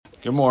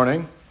Good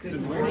morning. Good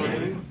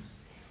morning.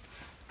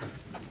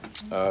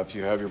 If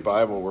you have your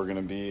Bible, we're going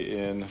to be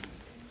in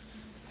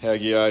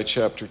Haggai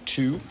chapter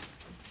 2.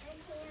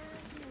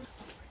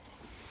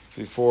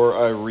 Before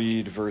I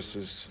read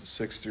verses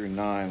 6 through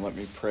 9, let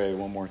me pray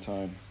one more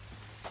time.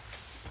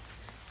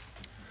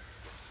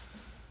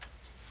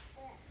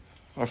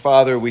 Our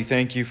Father, we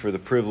thank you for the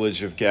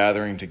privilege of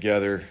gathering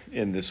together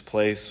in this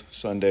place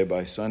Sunday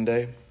by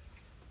Sunday.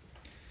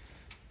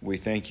 We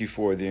thank you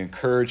for the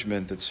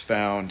encouragement that's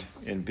found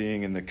in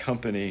being in the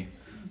company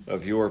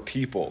of your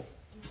people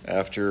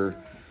after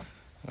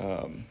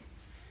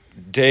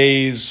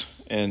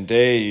days and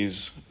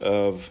days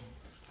of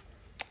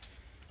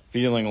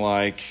feeling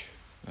like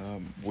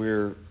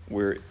we're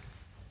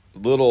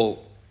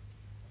little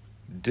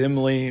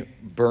dimly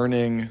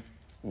burning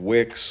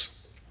wicks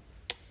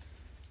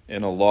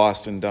in a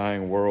lost and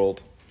dying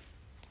world.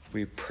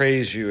 We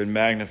praise you and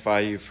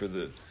magnify you for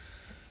the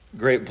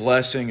great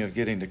blessing of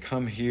getting to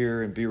come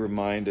here and be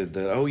reminded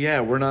that, oh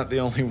yeah, we're not the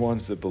only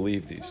ones that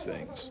believe these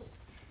things.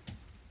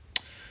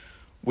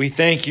 We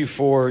thank you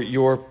for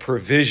your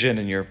provision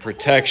and your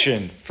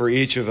protection for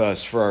each of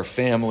us, for our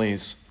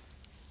families,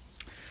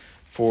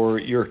 for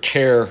your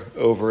care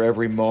over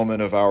every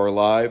moment of our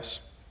lives.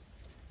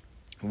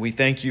 We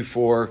thank you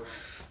for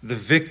the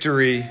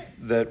victory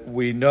that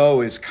we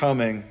know is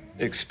coming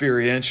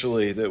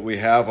experientially, that we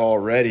have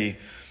already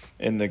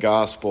in the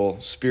gospel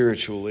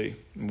spiritually.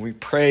 And we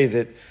pray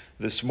that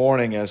this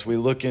morning as we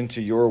look into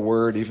your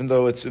word, even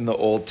though it's in the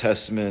Old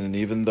Testament and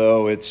even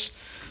though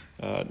it's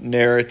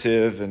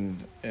narrative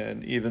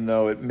and even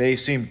though it may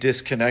seem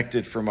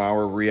disconnected from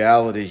our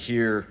reality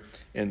here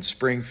in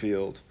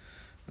Springfield,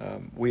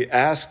 we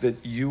ask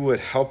that you would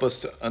help us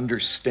to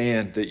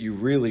understand that you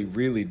really,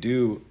 really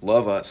do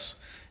love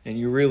us and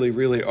you really,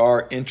 really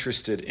are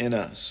interested in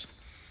us.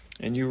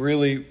 And you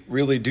really,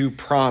 really do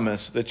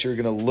promise that you're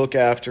going to look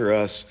after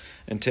us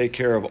and take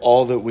care of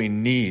all that we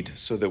need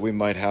so that we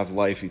might have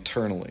life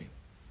eternally.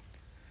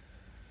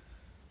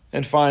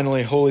 And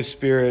finally, Holy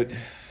Spirit,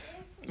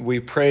 we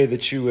pray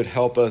that you would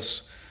help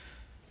us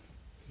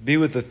be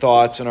with the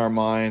thoughts in our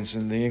minds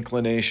and the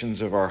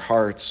inclinations of our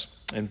hearts,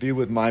 and be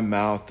with my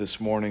mouth this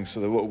morning so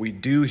that what we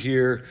do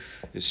here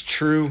is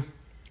true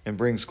and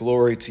brings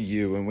glory to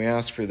you. And we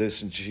ask for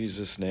this in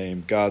Jesus'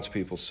 name. God's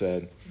people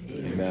said,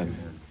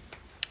 Amen.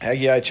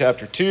 Haggai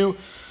chapter 2,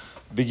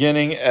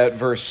 beginning at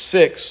verse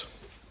 6.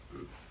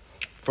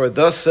 For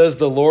thus says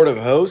the Lord of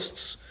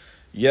hosts,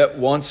 yet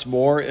once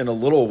more in a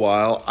little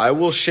while I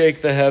will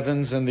shake the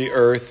heavens and the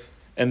earth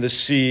and the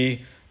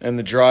sea and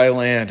the dry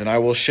land, and I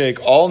will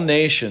shake all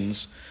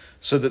nations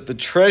so that the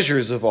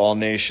treasures of all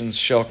nations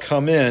shall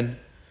come in,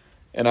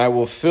 and I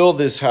will fill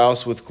this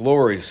house with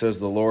glory, says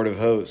the Lord of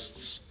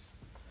hosts.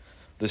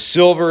 The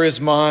silver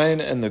is mine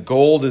and the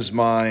gold is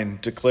mine,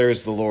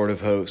 declares the Lord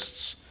of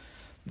hosts.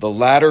 The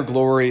latter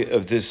glory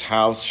of this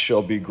house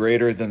shall be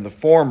greater than the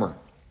former,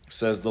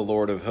 says the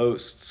Lord of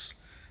hosts.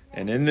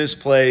 And in this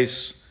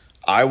place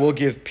I will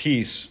give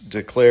peace,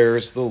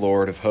 declares the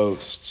Lord of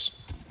hosts.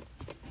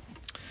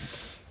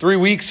 3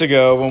 weeks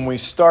ago when we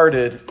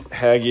started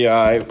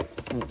Haggai,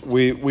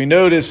 we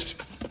noticed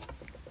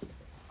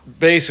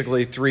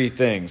basically three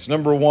things.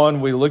 Number one,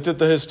 we looked at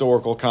the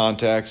historical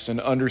context and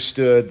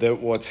understood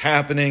that what's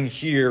happening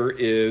here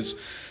is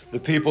the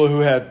people who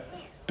had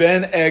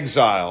been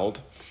exiled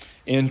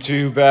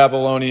into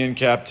Babylonian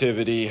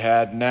captivity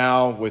had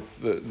now,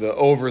 with the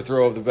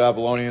overthrow of the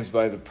Babylonians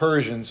by the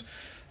Persians,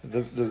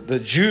 the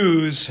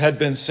Jews had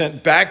been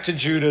sent back to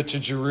Judah, to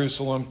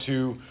Jerusalem,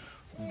 to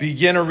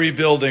begin a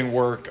rebuilding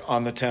work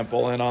on the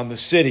temple and on the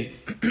city.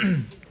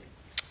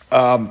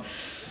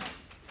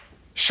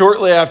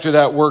 Shortly after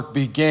that work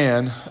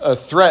began, a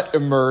threat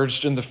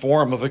emerged in the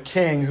form of a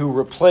king who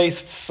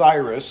replaced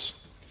Cyrus.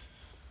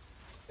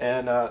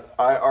 And I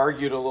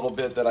argued a little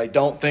bit that I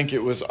don't think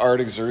it was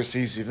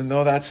Artaxerxes, even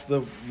though that's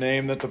the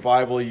name that the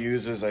Bible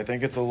uses. I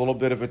think it's a little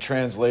bit of a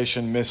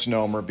translation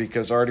misnomer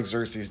because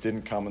Artaxerxes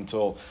didn't come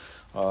until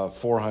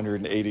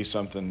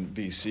 480-something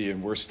BC,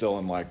 and we're still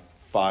in like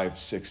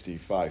 560,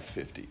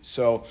 550.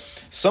 So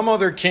some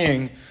other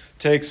king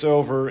takes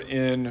over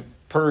in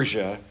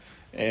Persia,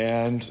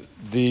 and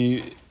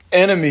the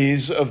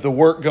enemies of the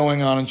work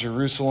going on in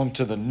Jerusalem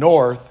to the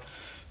north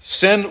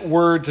send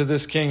word to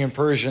this king in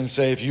Persia and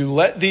say, if you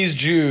let these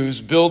Jews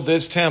build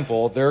this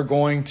temple, they're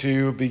going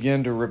to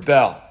begin to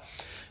rebel.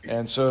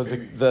 And so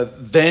the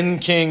then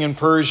king in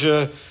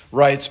Persia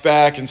writes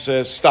back and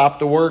says, stop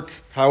the work,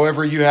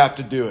 however you have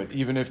to do it,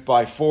 even if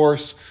by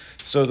force.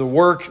 So the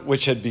work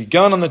which had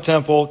begun on the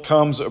temple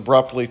comes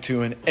abruptly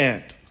to an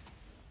end.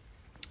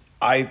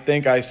 I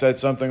think I said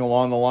something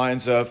along the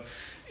lines of,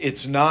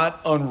 it's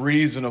not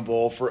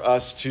unreasonable for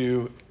us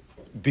to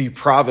be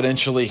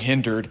providentially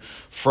hindered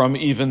from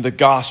even the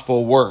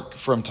gospel work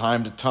from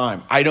time to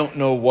time. I don't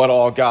know what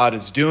all God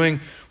is doing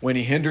when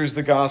he hinders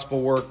the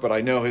gospel work, but I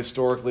know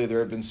historically there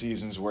have been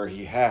seasons where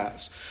he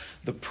has.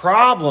 The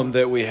problem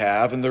that we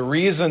have, and the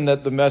reason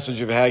that the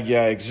message of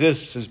Haggai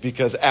exists, is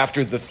because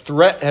after the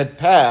threat had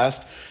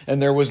passed and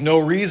there was no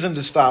reason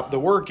to stop the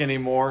work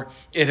anymore,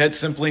 it had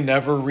simply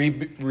never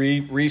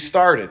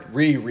restarted.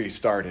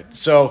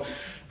 So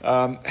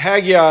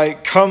Haggai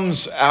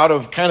comes out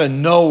of kind of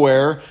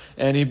nowhere,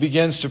 and he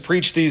begins to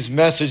preach these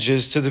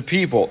messages to the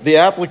people. The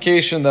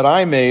application that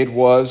I made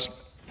was,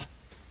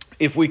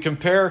 if we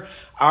compare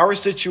our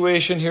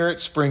situation here at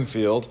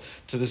Springfield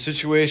to the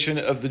situation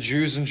of the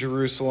Jews in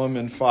Jerusalem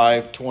in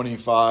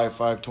 525,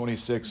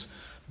 526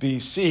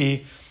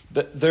 BC,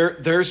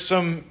 there's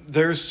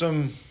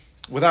some,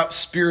 without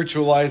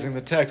spiritualizing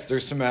the text,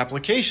 there's some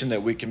application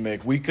that we can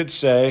make. We could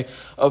say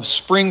of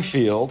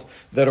Springfield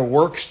that a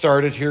work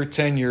started here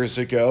 10 years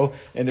ago,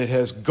 and it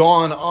has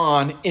gone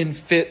on in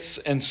fits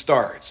and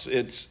starts.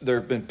 There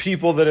have been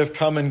people that have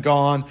come and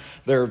gone.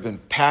 There have been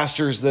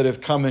pastors that have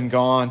come and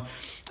gone.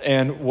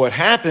 And what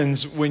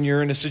happens when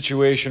you're in a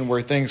situation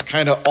where things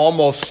kind of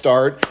almost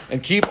start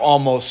and keep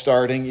almost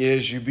starting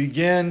is you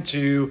begin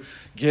to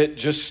get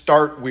just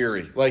start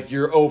weary. Like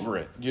you're over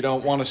it. You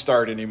don't want to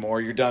start anymore.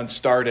 You're done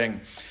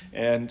starting.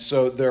 And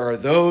so there are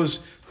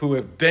those who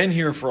have been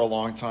here for a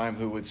long time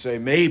who would say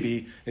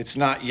maybe it's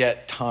not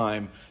yet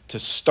time to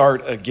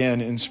start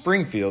again in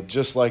Springfield,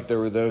 just like there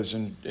were those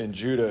in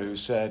Judah who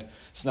said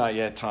it's not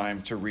yet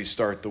time to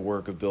restart the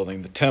work of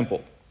building the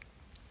temple.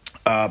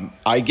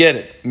 I get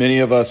it. Many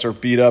of us are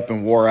beat up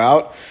and wore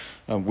out.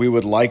 We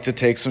would like to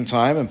take some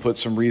time and put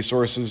some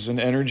resources and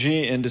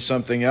energy into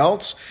something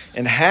else.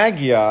 And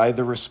Haggai,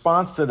 the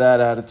response to that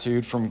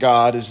attitude from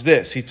God is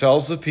this. He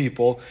tells the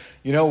people,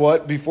 you know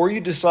what? Before you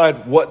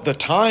decide what the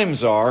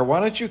times are, why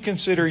don't you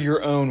consider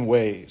your own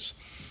ways?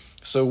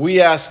 So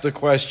we ask the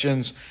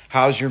questions,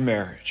 how's your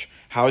marriage?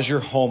 How's your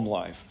home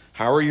life?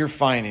 How are your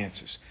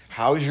finances?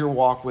 How is your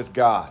walk with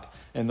God?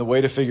 And the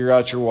way to figure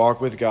out your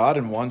walk with God,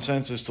 in one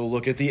sense, is to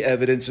look at the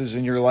evidences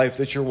in your life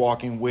that you're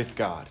walking with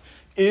God.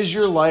 Is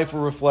your life a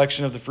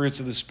reflection of the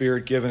fruits of the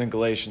Spirit given in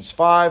Galatians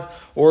 5,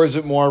 or is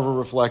it more of a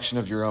reflection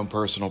of your own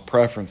personal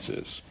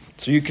preferences?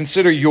 So you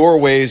consider your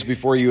ways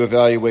before you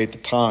evaluate the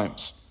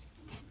times.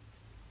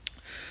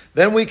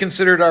 Then we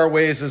considered our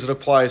ways as it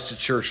applies to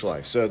church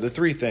life. So the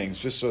three things,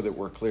 just so that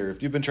we're clear.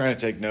 If you've been trying to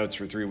take notes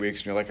for 3 weeks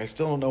and you're like, I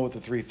still don't know what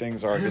the three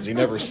things are because he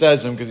never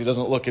says them because he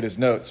doesn't look at his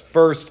notes.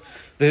 First,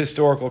 the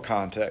historical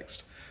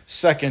context.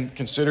 Second,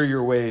 consider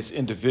your ways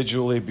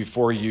individually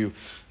before you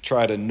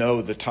try to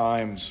know the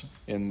times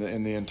in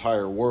the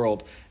entire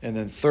world. And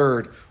then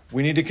third,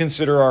 we need to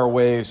consider our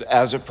ways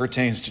as it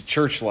pertains to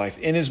church life.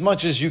 In as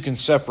much as you can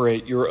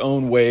separate your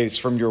own ways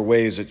from your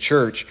ways at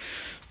church,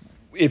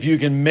 if you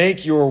can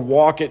make your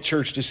walk at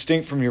church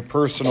distinct from your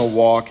personal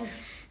walk,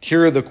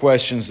 here are the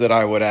questions that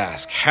I would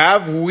ask.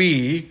 Have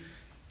we,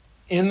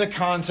 in the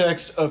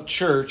context of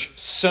church,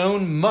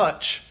 sown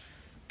much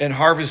and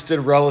harvested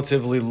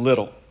relatively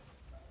little?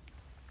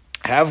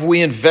 Have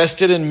we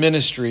invested in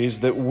ministries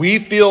that we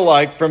feel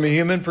like, from a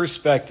human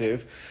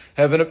perspective,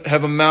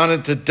 have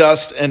amounted to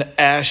dust and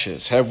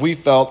ashes? Have we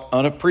felt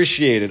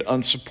unappreciated,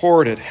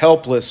 unsupported,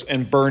 helpless,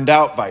 and burned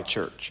out by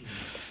church?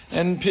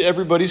 And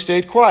everybody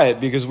stayed quiet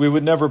because we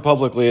would never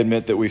publicly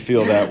admit that we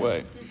feel that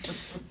way.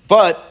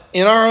 But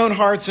in our own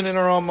hearts and in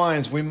our own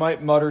minds, we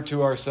might mutter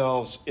to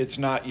ourselves, it's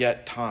not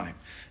yet time.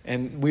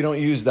 And we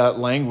don't use that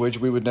language.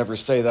 We would never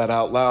say that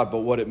out loud. But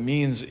what it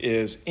means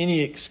is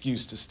any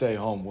excuse to stay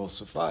home will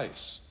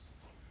suffice.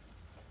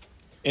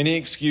 Any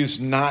excuse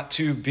not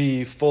to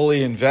be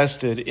fully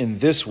invested in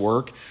this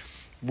work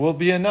will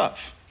be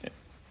enough.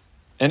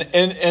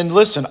 And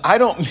listen, I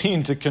don't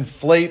mean to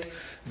conflate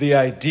the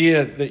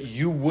idea that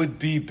you would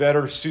be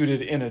better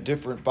suited in a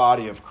different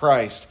body of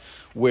Christ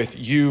with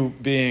you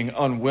being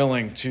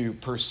unwilling to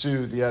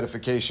pursue the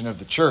edification of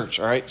the church.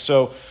 All right.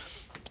 So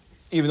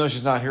even though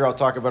she's not here, I'll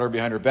talk about her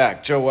behind her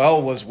back.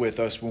 Joelle was with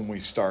us when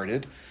we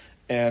started.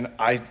 And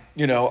I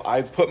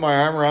put my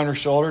arm around her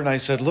shoulder and I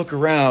said, look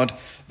around.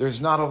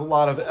 There's not a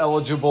lot of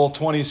eligible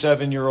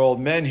 27-year-old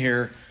men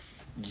here.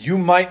 You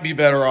might be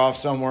better off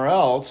somewhere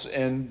else.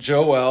 And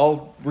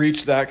Joelle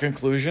reached that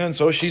conclusion, and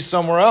so she's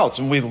somewhere else.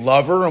 And we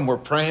love her, and we're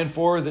praying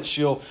for her that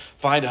she'll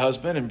find a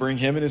husband and bring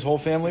him and his whole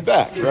family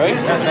back,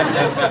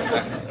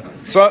 right?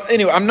 So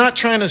anyway, I'm not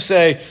trying to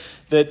say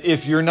that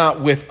if you're not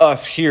with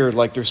us here,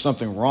 like there's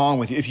something wrong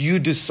with you. If you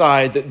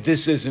decide that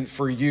this isn't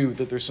for you,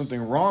 that there's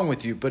something wrong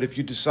with you. But if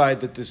you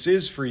decide that this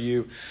is for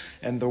you,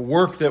 and the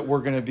work that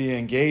we're going to be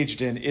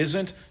engaged in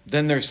isn't,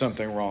 then there's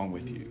something wrong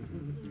with you.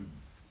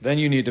 Then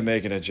you need to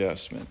make an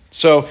adjustment.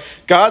 So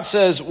God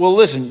says, well,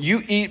 listen,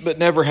 you eat but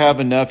never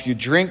have enough. You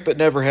drink but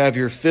never have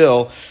your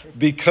fill.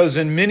 Because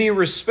in many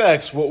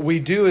respects, what we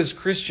do as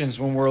Christians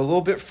when we're a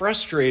little bit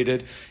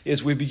frustrated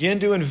is we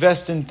begin to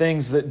invest in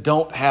things that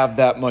don't have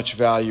that much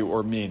value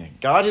or meaning.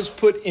 God has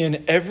put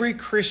in every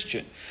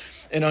Christian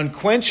an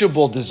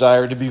unquenchable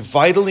desire to be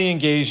vitally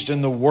engaged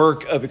in the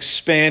work of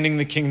expanding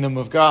the kingdom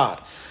of God.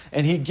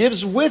 And he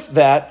gives with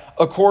that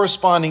a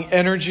corresponding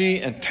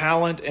energy and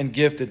talent and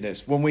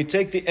giftedness. When we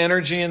take the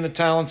energy and the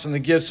talents and the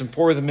gifts and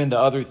pour them into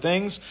other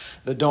things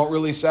that don't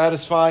really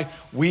satisfy,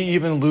 we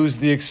even lose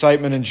the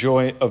excitement and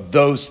joy of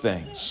those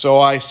things. So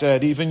I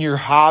said, even your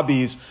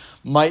hobbies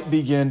might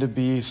begin to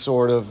be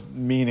sort of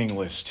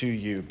meaningless to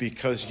you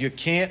because you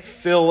can't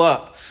fill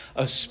up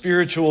a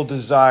spiritual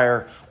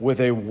desire with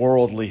a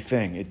worldly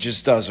thing. It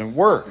just doesn't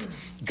work.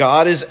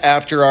 God is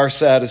after our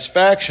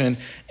satisfaction,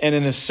 and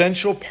an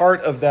essential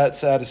part of that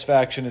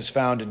satisfaction is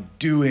found in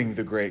doing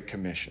the Great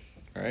Commission.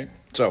 Right?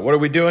 So what are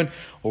we doing?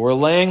 Well, we're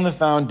laying the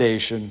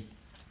foundation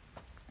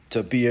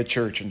to be a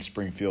church in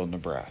Springfield,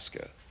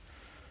 Nebraska.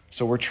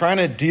 So we're trying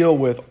to deal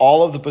with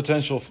all of the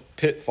potential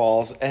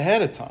pitfalls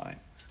ahead of time,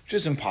 which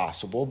is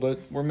impossible,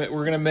 but we're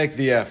going to make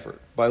the effort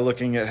by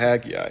looking at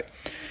Haggai.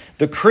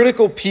 The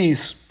critical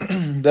piece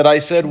that I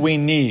said we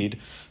need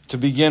to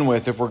begin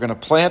with, if we're going to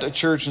plant a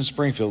church in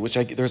Springfield, which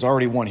there's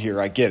already one here,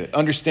 I get it.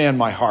 Understand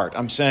my heart.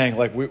 I'm saying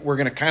like we're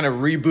going to kind of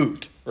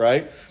reboot,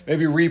 right?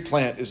 Maybe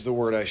replant is the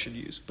word I should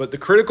use. But the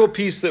critical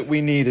piece that we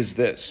need is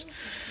this.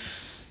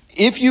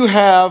 If you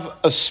have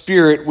a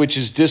spirit which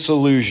is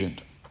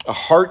disillusioned, a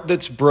heart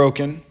that's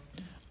broken,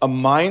 a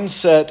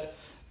mindset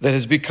that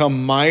has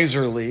become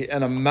miserly,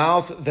 and a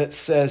mouth that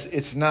says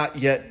it's not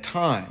yet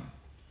time,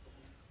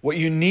 what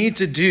you need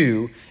to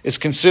do is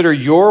consider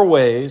your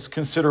ways,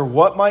 consider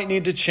what might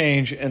need to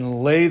change,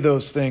 and lay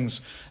those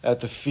things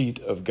at the feet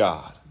of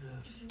God.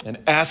 And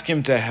ask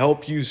him to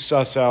help you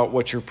suss out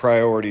what your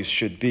priorities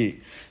should be.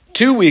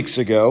 2 weeks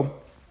ago,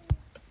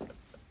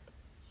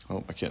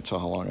 I can't tell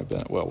how long I've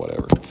been, well,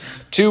 whatever.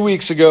 2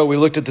 weeks ago, we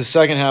looked at the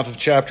second half of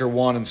chapter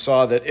 1 and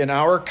saw that in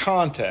our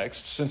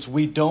context, since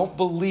we don't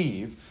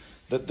believe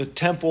that the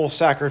temple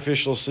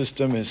sacrificial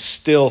system is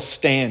still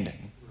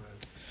standing,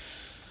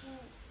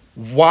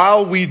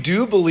 while we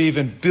do believe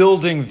in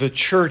building the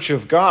church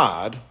of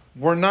God,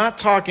 we're not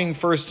talking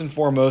first and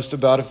foremost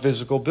about a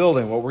physical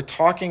building. What we're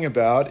talking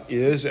about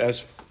is,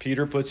 as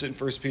Peter puts it in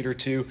 1 Peter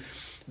 2,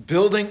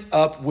 building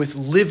up with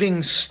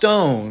living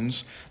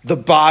stones the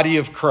body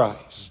of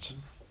Christ.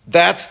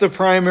 That's the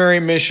primary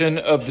mission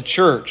of the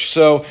church.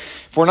 So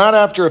if we're not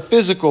after a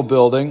physical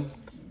building,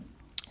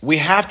 we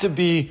have to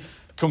be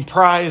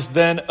comprised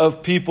then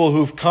of people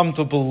who've come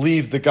to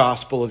believe the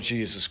gospel of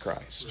Jesus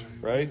Christ,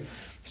 right?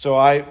 So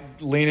I,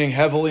 leaning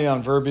heavily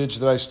on verbiage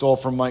that I stole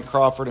from Mike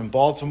Crawford in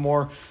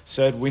Baltimore,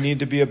 said we need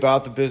to be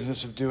about the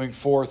business of doing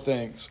 4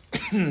 things.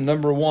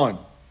 Number 1,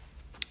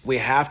 we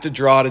have to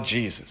draw to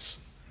Jesus.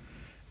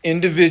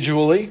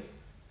 Individually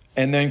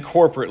and then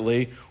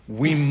corporately,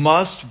 we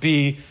must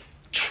be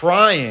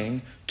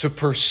trying to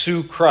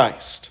pursue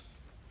Christ,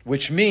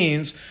 which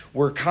means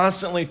we're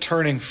constantly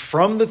turning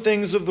from the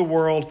things of the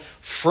world,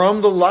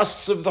 from the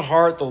lusts of the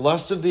heart, the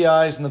lust of the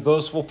eyes, and the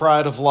boastful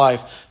pride of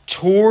life,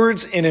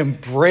 towards an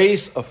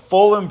embrace, a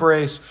full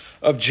embrace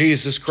of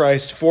Jesus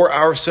Christ for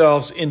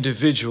ourselves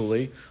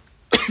individually.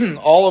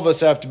 All of us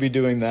have to be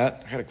doing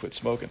that. I got to quit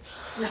smoking.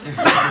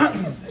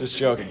 Just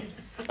joking.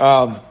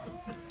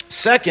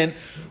 Second,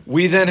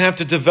 we then have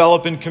to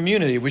develop in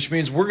community, which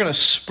means we're going to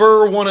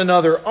spur one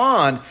another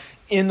on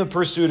in the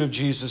pursuit of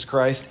Jesus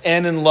Christ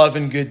and in love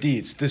and good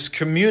deeds. This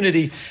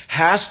community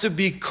has to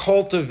be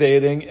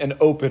cultivating an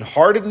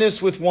open-heartedness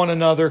with one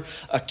another,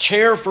 a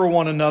care for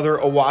one another,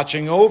 a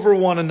watching over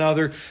one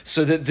another,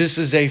 so that this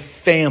is a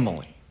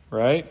family,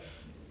 right?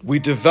 We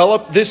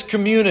develop this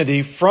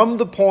community from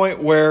the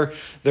point where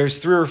there's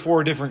 3 or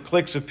 4 different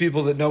cliques of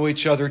people that know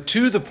each other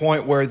to the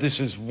point where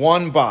this is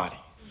one body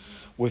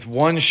with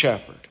one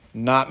shepherd,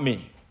 not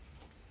me.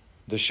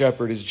 The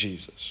shepherd is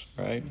Jesus,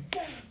 right?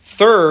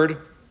 Third,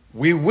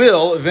 we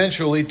will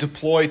eventually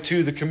deploy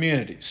to the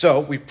community. So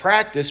we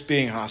practice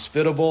being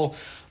hospitable,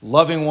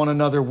 loving one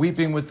another,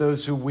 weeping with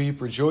those who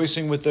weep,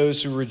 rejoicing with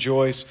those who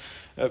rejoice,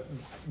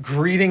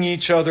 greeting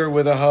each other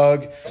with a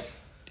hug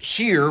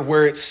here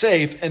where it's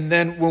safe. And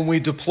then when we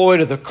deploy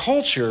to the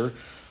culture,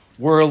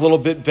 we're a little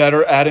bit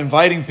better at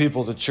inviting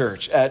people to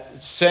church,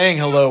 at saying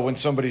hello when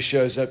somebody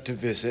shows up to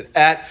visit,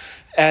 at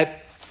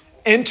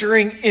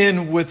entering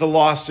in with the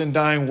lost and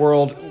dying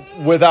world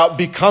without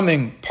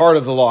becoming part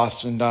of the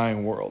lost and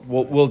dying world.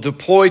 We'll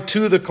deploy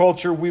to the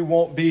culture. We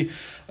won't be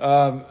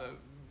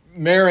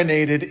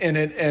marinated in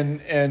it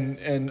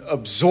and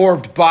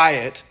absorbed by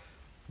it,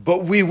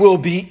 but we will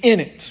be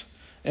in it.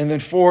 And then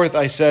fourth,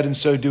 I said, in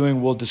so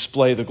doing, we'll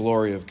display the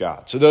glory of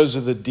God. So those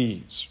are the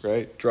D's,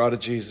 right? Draw to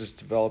Jesus,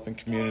 develop in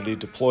community,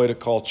 deploy to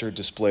culture,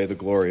 display the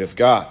glory of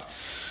God.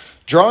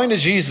 Drawing to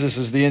Jesus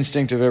is the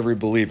instinct of every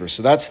believer.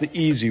 So that's the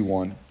easy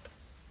one.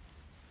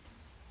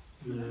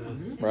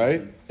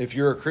 Right? If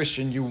you're a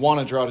Christian, you want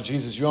to draw to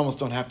Jesus. You almost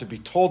don't have to be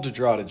told to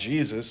draw to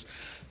Jesus.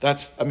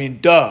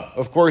 Duh.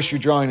 Of course you're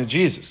drawing to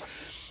Jesus.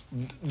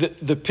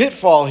 The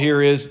pitfall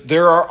here is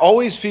there are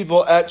always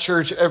people at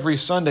church every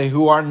Sunday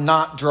who are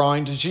not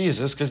drawing to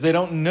Jesus because they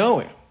don't know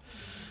him.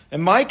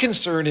 And my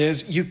concern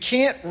is you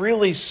can't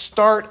really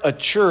start a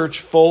church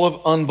full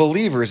of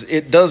unbelievers.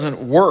 It doesn't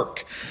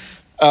work.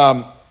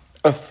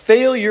 A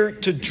failure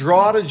to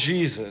draw to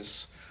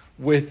Jesus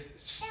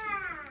with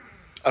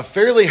a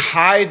fairly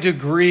high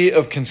degree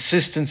of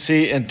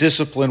consistency and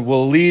discipline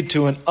will lead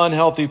to an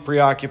unhealthy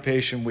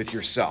preoccupation with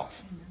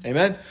yourself.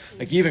 Amen?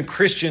 Like even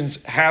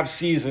Christians have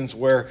seasons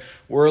where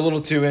we're a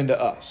little too into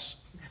us.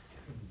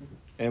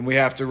 And we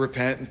have to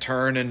repent and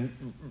turn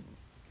and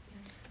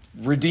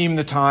redeem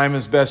the time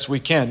as best we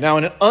can. Now,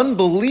 an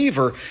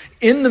unbeliever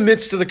in the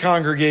midst of the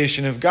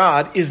congregation of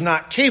God is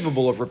not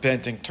capable of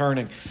repenting,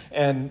 turning,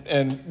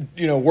 and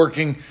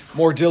working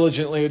more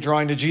diligently at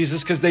drawing to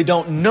Jesus because they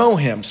don't know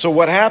him. So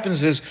what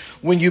happens is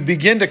when you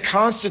begin to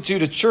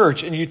constitute a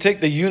church and you take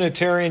the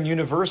Unitarian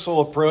universal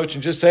approach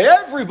and just say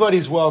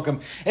everybody's welcome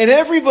and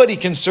everybody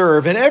can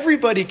serve and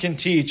everybody can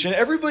teach and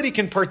everybody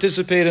can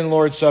participate in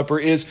Lord's Supper,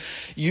 is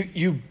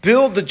you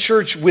build the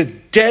church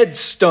with dead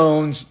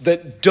stones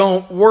that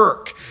don't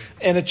work.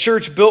 And a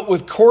church built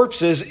with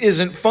corpses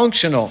isn't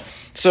functional.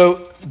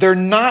 So they're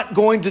not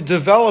going to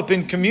develop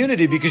in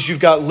community because you've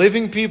got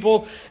living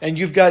people and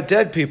you've got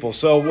dead people.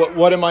 So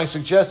what am I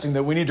suggesting?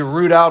 That we need to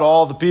root out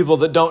all the people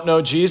that don't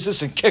know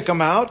Jesus and kick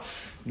them out?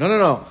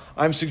 No.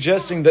 I'm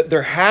suggesting that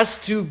there has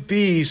to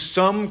be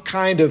some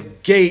kind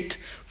of gate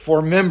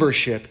for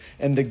membership.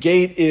 And the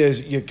gate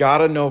is you got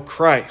to know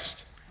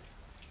Christ.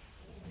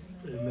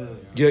 Amen.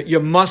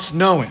 You must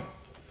know him.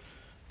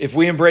 If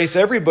we embrace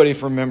everybody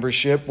for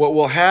membership, what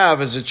we'll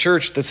have is a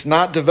church that's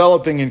not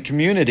developing in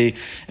community.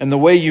 And the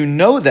way you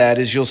know that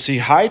is you'll see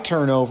high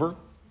turnover,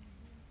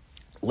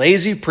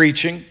 lazy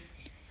preaching,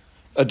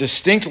 a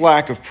distinct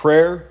lack of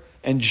prayer,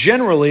 and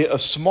generally a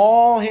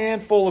small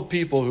handful of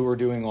people who are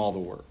doing all the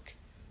work.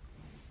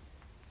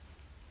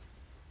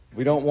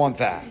 We don't want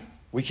that.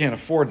 We can't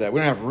afford that. We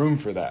don't have room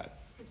for that.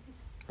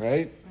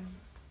 Right?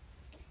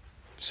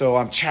 So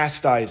I'm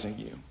chastising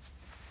you.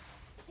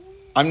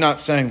 I'm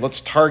not saying let's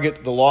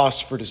target the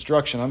lost for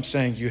destruction. I'm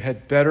saying you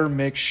had better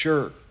make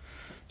sure,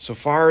 so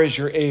far as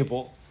you're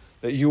able,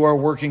 that you are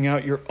working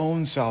out your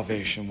own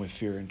salvation with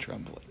fear and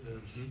trembling.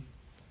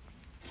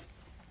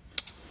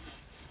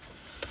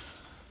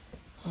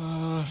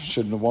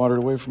 Shouldn't have wandered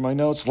away from my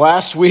notes.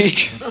 Last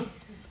week,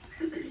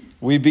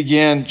 we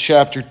began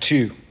chapter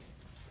 2.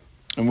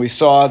 And we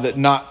saw that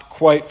not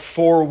quite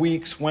 4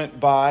 weeks went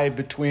by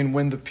between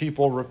when the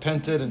people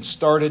repented and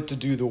started to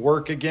do the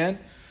work again.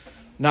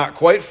 Not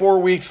quite 4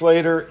 weeks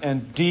later,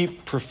 and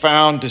deep,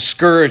 profound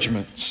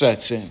discouragement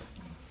sets in.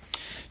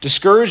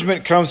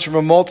 Discouragement comes from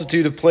a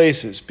multitude of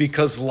places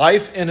because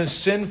life in a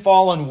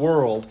sin-fallen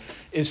world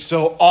is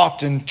so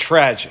often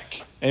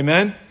tragic.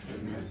 Amen?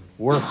 Amen?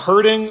 We're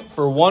hurting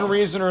for one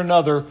reason or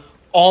another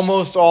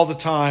almost all the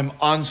time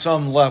on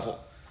some level.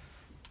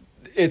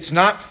 It's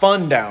not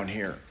fun down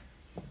here.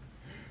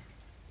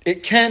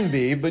 It can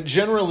be, but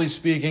generally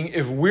speaking,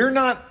 if we're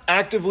not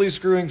actively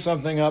screwing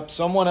something up,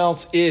 someone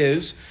else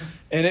is,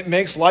 and it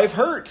makes life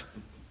hurt.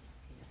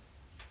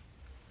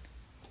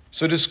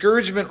 So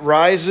discouragement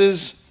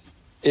rises,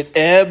 it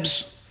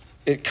ebbs,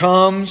 it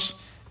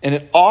comes, and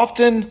it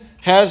often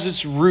has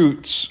its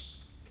roots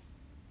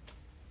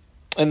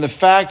in the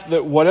fact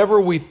that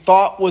whatever we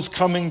thought was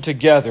coming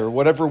together,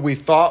 whatever we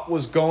thought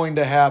was going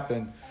to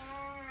happen,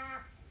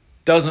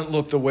 doesn't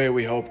look the way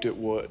we hoped it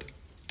would.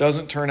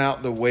 Doesn't turn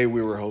out the way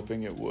we were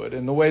hoping it would.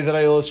 And the way that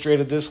I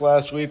illustrated this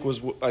last week was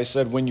I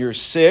said when you're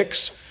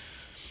 6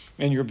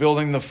 and you're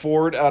building the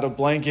fort out of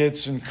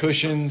blankets and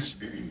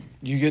cushions,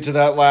 you get to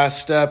that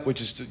last step, which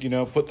is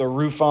to, put the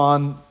roof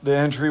on the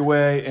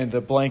entryway and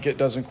the blanket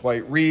doesn't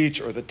quite reach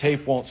or the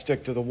tape won't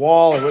stick to the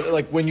wall. Or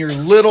like when you're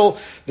little,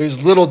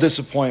 there's little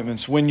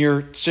disappointments. When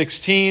you're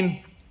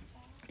 16,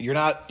 you're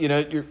not, you're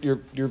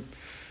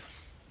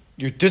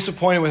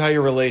disappointed with how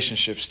your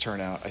relationships turn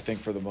out, I think,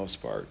 for the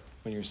most part.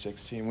 When you're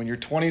 16. When you're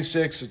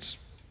 26, it's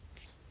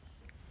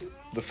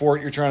the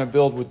fort you're trying to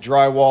build with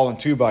drywall and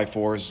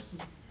 2x4s.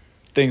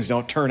 Things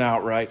don't turn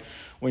out right.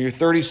 When you're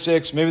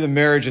 36, maybe the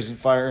marriage isn't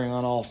firing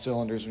on all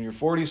cylinders. When you're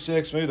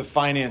 46, maybe the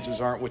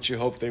finances aren't what you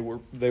hoped they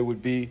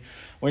would be.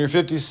 When you're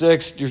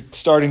 56, you're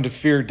starting to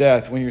fear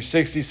death. When you're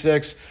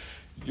 66,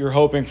 you're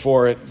hoping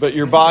for it, but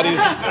your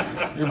body's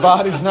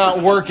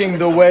not working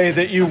the way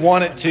that you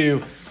want it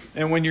to.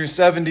 And when you're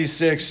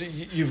 76,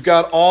 you've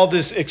got all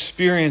this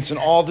experience and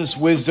all this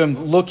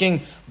wisdom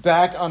looking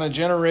back on a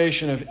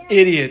generation of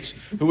idiots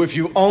who, if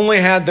you only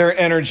had their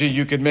energy,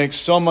 you could make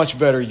so much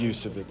better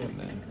use of it than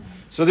them.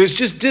 So there's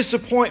just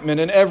disappointment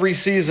in every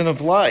season of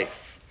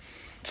life.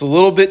 It's a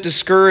little bit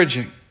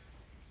discouraging.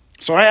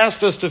 So I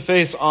asked us to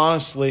face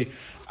honestly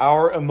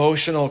our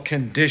emotional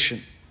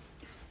condition.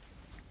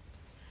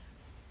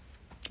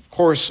 Of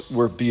course,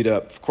 we're beat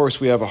up. Of course,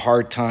 we have a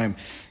hard time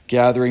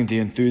gathering the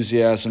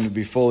enthusiasm to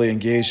be fully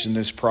engaged in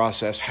this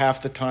process.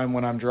 Half the time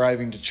when I'm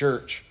driving to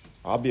church,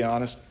 I'll be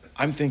honest,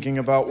 I'm thinking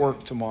about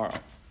work tomorrow.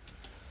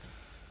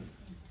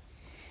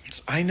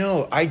 I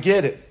know, I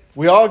get it.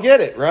 We all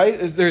get it, right?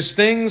 There's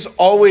things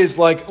always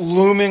like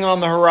looming on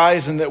the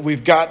horizon that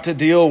we've got to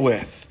deal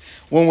with.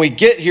 When we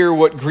get here,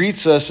 what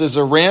greets us is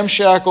a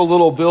ramshackle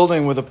little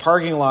building with a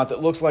parking lot that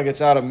looks like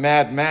it's out of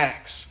Mad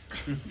Max.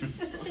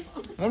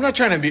 I'm not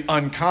trying to be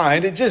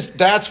unkind.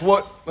 That's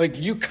what,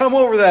 you come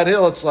over that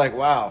hill, it's like,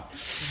 wow.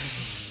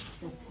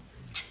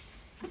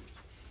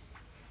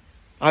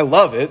 I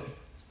love it.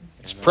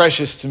 It's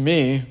precious to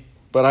me,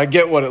 but I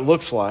get what it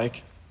looks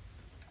like.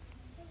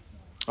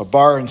 A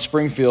bar in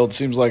Springfield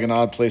seems like an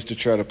odd place to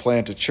try to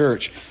plant a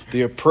church.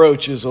 The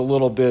approach is a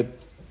little bit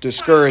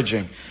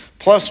discouraging.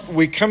 Plus,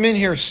 we come in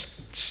here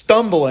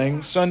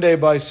stumbling Sunday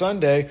by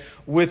Sunday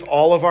with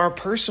all of our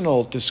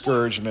personal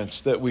discouragements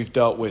that we've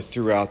dealt with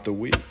throughout the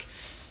week.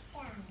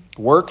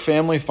 Work,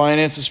 family,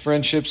 finances,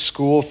 friendships,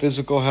 school,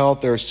 physical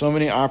health. There are so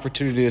many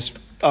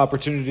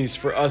opportunities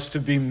for us to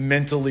be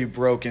mentally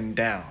broken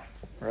down,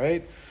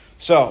 right?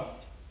 So,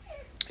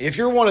 if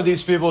you're one of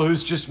these people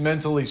who's just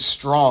mentally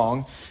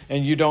strong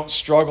and you don't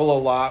struggle a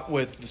lot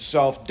with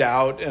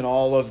self-doubt and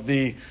all of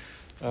the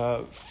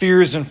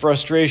fears and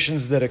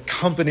frustrations that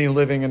accompany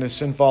living in a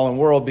sin-fallen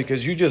world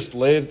because you just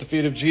lay it at the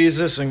feet of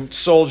Jesus and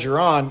soldier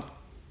on,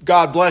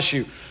 God bless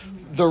you.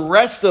 The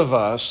rest of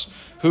us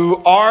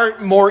who are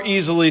more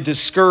easily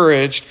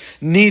discouraged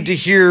need to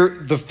hear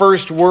the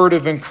first word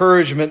of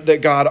encouragement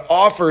that God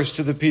offers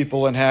to the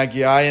people in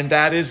Haggai, and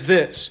that is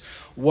this.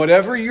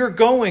 Whatever you're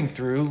going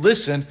through,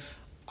 listen,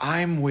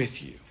 I'm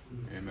with you.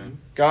 Amen.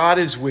 God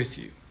is with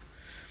you.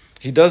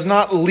 He does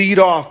not lead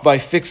off by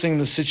fixing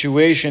the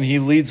situation. He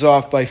leads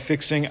off by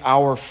fixing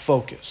our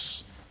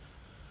focus.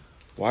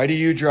 Why do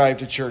you drive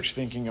to church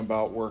thinking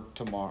about work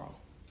tomorrow?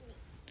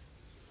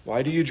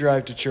 Why do you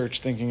drive to church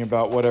thinking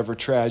about whatever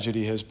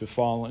tragedy has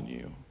befallen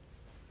you?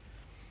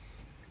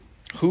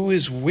 Who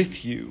is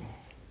with you?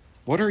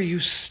 What are you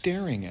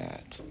staring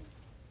at?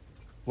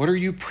 What are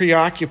you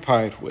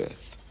preoccupied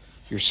with?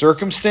 Your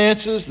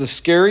circumstances, the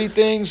scary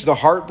things, the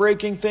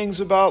heartbreaking things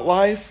about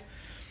life,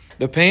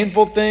 the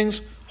painful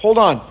things? Hold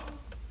on.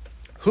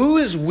 Who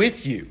is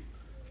with you?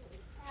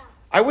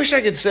 I wish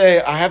I could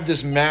say I have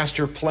this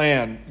master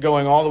plan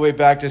going all the way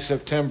back to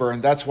September,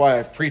 and that's why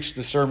I've preached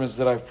the sermons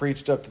that I've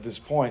preached up to this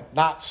point.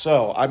 Not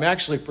so. I'm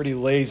actually pretty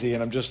lazy,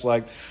 and I'm just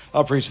like,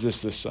 I'll preach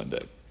this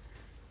Sunday.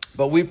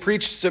 But we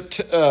preached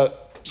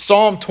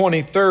Psalm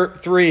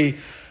 23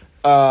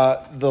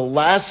 the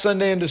last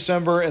Sunday in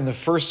December and the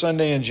first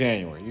Sunday in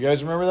January. You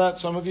guys remember that,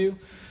 some of you?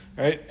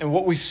 Right? And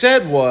what we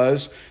said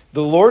was,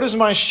 the Lord is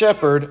my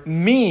shepherd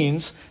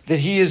means that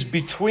he is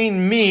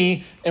between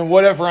me and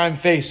whatever I'm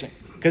facing.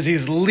 Because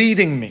he's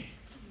leading me,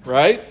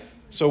 right?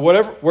 So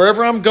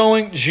wherever I'm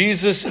going,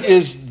 Jesus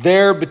is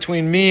there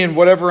between me and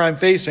whatever I'm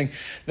facing.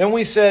 Then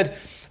we said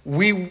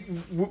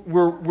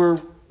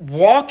we're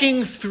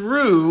walking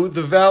through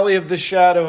the valley of the shadow